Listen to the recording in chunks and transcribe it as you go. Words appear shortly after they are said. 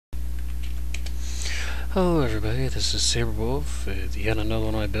Hello everybody, this is Saberwolf with yet another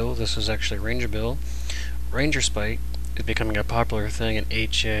one of my build. This is actually a Ranger build. Ranger Spike is becoming a popular thing in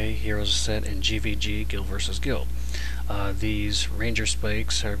HA, Heroes Set, and GVG, Guild vs. Guild. These Ranger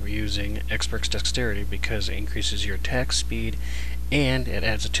Spikes are using Expert's Dexterity because it increases your attack speed and it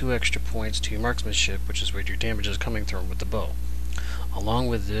adds 2 extra points to your marksmanship, which is where your damage is coming from with the bow. Along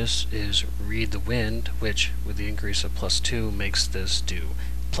with this is Read the Wind, which with the increase of +2 makes this do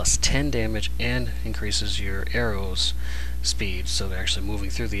 +10 damage and increases your arrows speed, so they're actually moving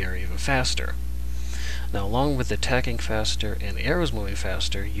through the area even faster. Now, along with attacking faster and the arrows moving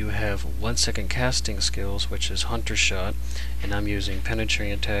faster, you have 1-second casting skills, which is Hunter Shot, and I'm using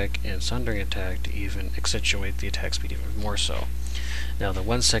Penetrating Attack and Sundering Attack to even accentuate the attack speed even more so. Now, the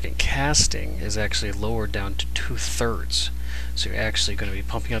 1-second casting is actually lowered down to 2/3, so you're actually going to be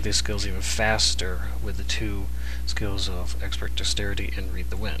pumping out these skills even faster with the 2 skills of Expert Dexterity and Read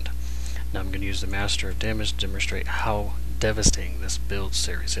the Wind. Now I'm going to use the Master of Damage to demonstrate how devastating this build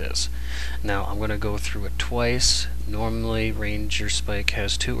series is. Now I'm going to go through it twice. Normally Ranger Spike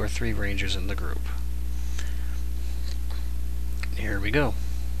has 2 or 3 Rangers in the group. Here we go.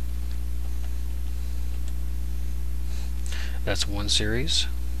 That's one series.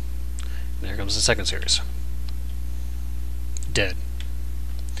 And there comes the second series. Dead.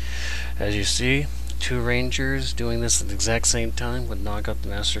 As you see, 2 Rangers doing this at the exact same time would knock out the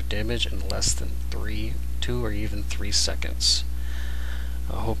Master of Damage in less than 2 or even 3 seconds.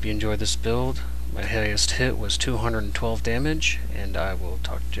 I hope you enjoyed this build. My highest hit was 212 damage, and I will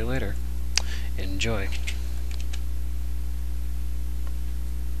talk to you later. Enjoy.